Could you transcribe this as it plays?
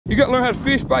You got to learn how to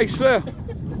fish by yourself.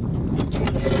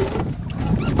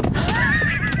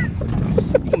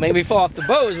 You make me fall off the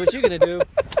boat is what you're gonna do.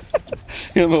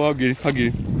 Yeah, no, I'll get him. I'll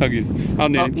get him. I'll get him. I'll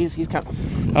net him. He's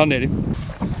coming. I'll net him.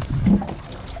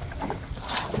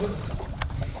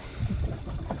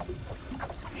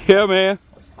 Yeah, man.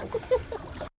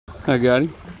 I got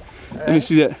him. Let me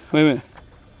see that. Wait a minute.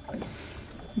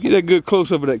 Get that good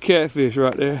close up of that catfish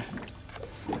right there.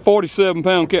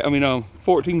 47-pound cat. I mean,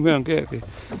 14-pound catfish.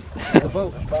 The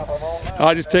boat.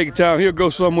 I'll just take your time. He'll go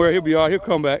somewhere. He'll be all right. He'll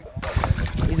come back.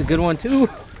 He's a good one too.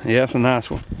 Yeah, that's a nice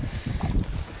one.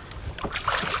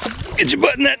 Get your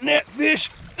butt in that net, fish.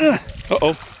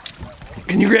 Uh-oh.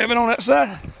 Can you grab it on that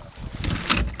side?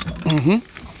 Mm-hmm.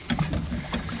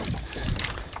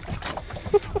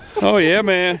 Oh yeah,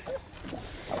 man.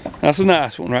 That's a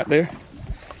nice one right there.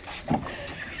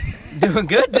 Doing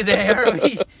good today, aren't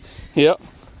we? Yep.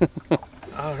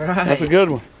 All right. That's a good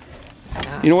one.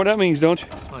 You know what that means, don't you?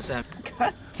 What's that?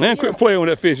 Man, quit playing with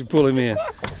that fish and pull him in.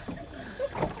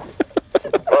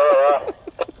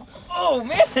 Oh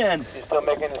man! You still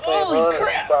making the same Holy run?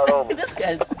 crap! Start over. This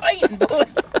guy's fighting, boy.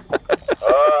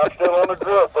 I'm still on the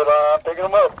drip, but I'm picking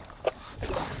them up.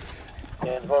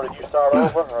 And or did you start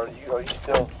over, or are you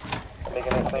still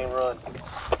making that same run?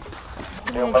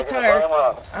 Don't get tired.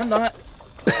 I'm not.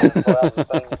 Well, that was the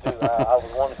thing to do. I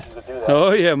was wanting you to do that.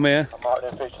 Oh yeah, man. I'm out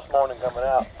there fish this morning coming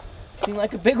out. Seem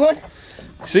like a big one?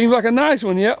 Seems like a nice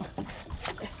one, yep.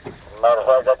 Matter of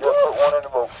fact, I just put one in the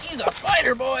boat. He's a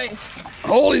fighter, boy.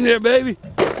 Hold him there, baby.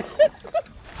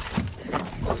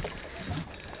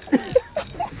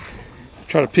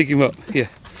 Try to pick him up. Yeah.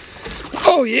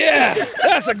 Oh yeah,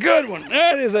 that's a good one.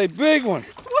 That is a big one.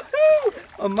 Woohoo!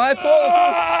 On my pole.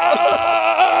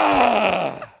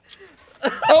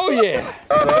 Oh yeah.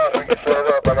 We can set it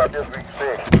up. I got this week's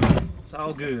fish. It's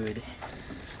all good.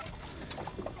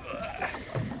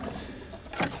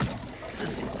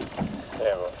 Let's see.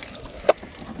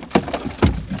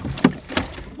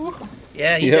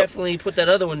 Yeah, he definitely put that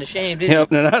other one to shame, didn't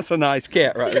Yep, now that's a nice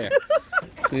cat right there.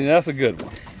 See, that's a good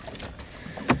one.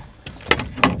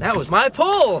 he? That was my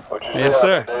pull. Yes,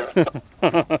 sir.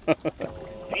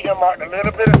 He done marked a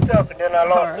little bit of stuff, and then I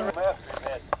lost the rest.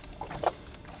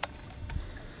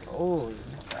 Oh, You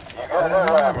got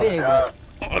that big.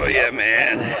 Oh yeah,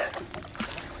 man.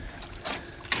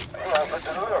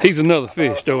 He's another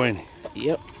fish, though, ain't he?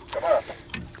 Yep.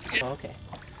 Okay.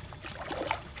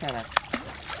 It's kind of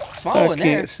small I in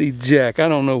there. can't see Jack. I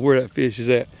don't know where that fish is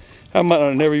at. I might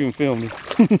not never even filmed him.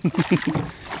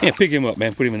 Yeah, pick him up,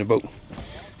 man. Put him in the boat.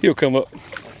 He'll come up.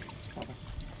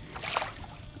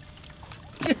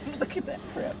 Look at that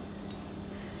crap.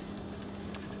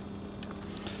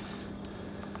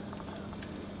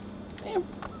 Man,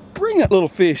 bring that little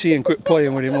fish in and quit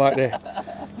playing with him like that.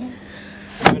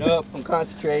 Give it up. I'm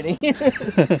concentrating.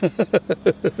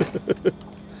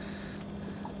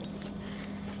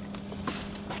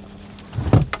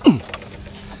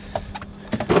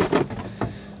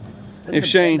 If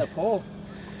Shane, got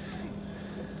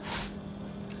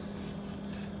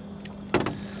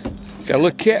a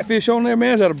little catfish on there,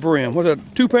 man. Is that a brim? What's that,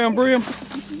 2-pound brim?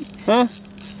 Huh?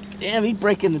 Damn, he's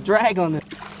breaking the drag on it.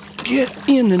 Get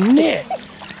in the net.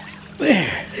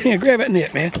 There. Yeah, grab that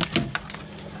net, man.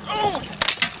 Oh,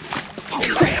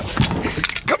 crap.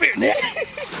 Come here, net.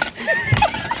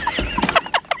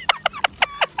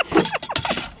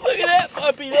 Look at that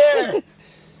puppy there.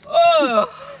 Oh.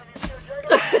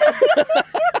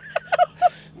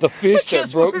 The fish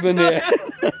that broke the net.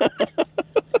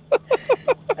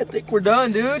 I think we're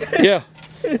done, dude. Yeah.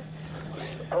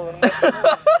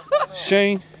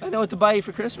 Shane. I know what to buy you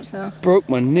for Christmas now. Broke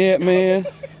my net, man.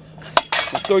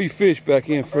 I'll throw your fish back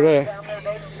in for that.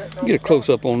 Get a close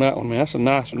up on that one, man. That's a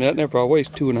nice one. That there probably weighs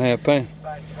 2.5 pounds.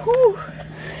 Whew.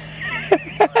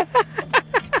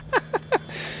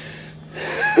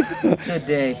 Good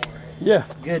day. Yeah.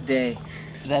 Good day.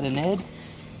 Is that a Ned?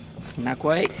 Not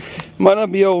quite. Might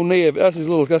not be old Ned, but that's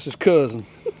his cousin.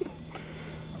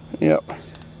 Yep.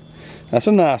 That's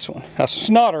a nice one. That's a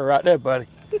snotter right there, buddy.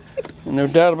 No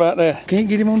doubt about that. Can't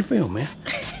get him on the film, man.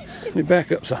 Let me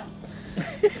back up some.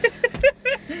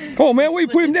 Come on, man. What you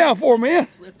put him down for, man?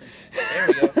 There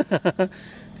we go.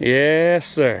 Yes,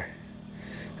 sir.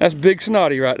 That's big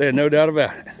snotty right there, no doubt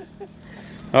about it.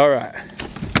 All right.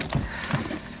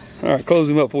 All right, close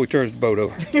him up before he turns the boat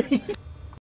over.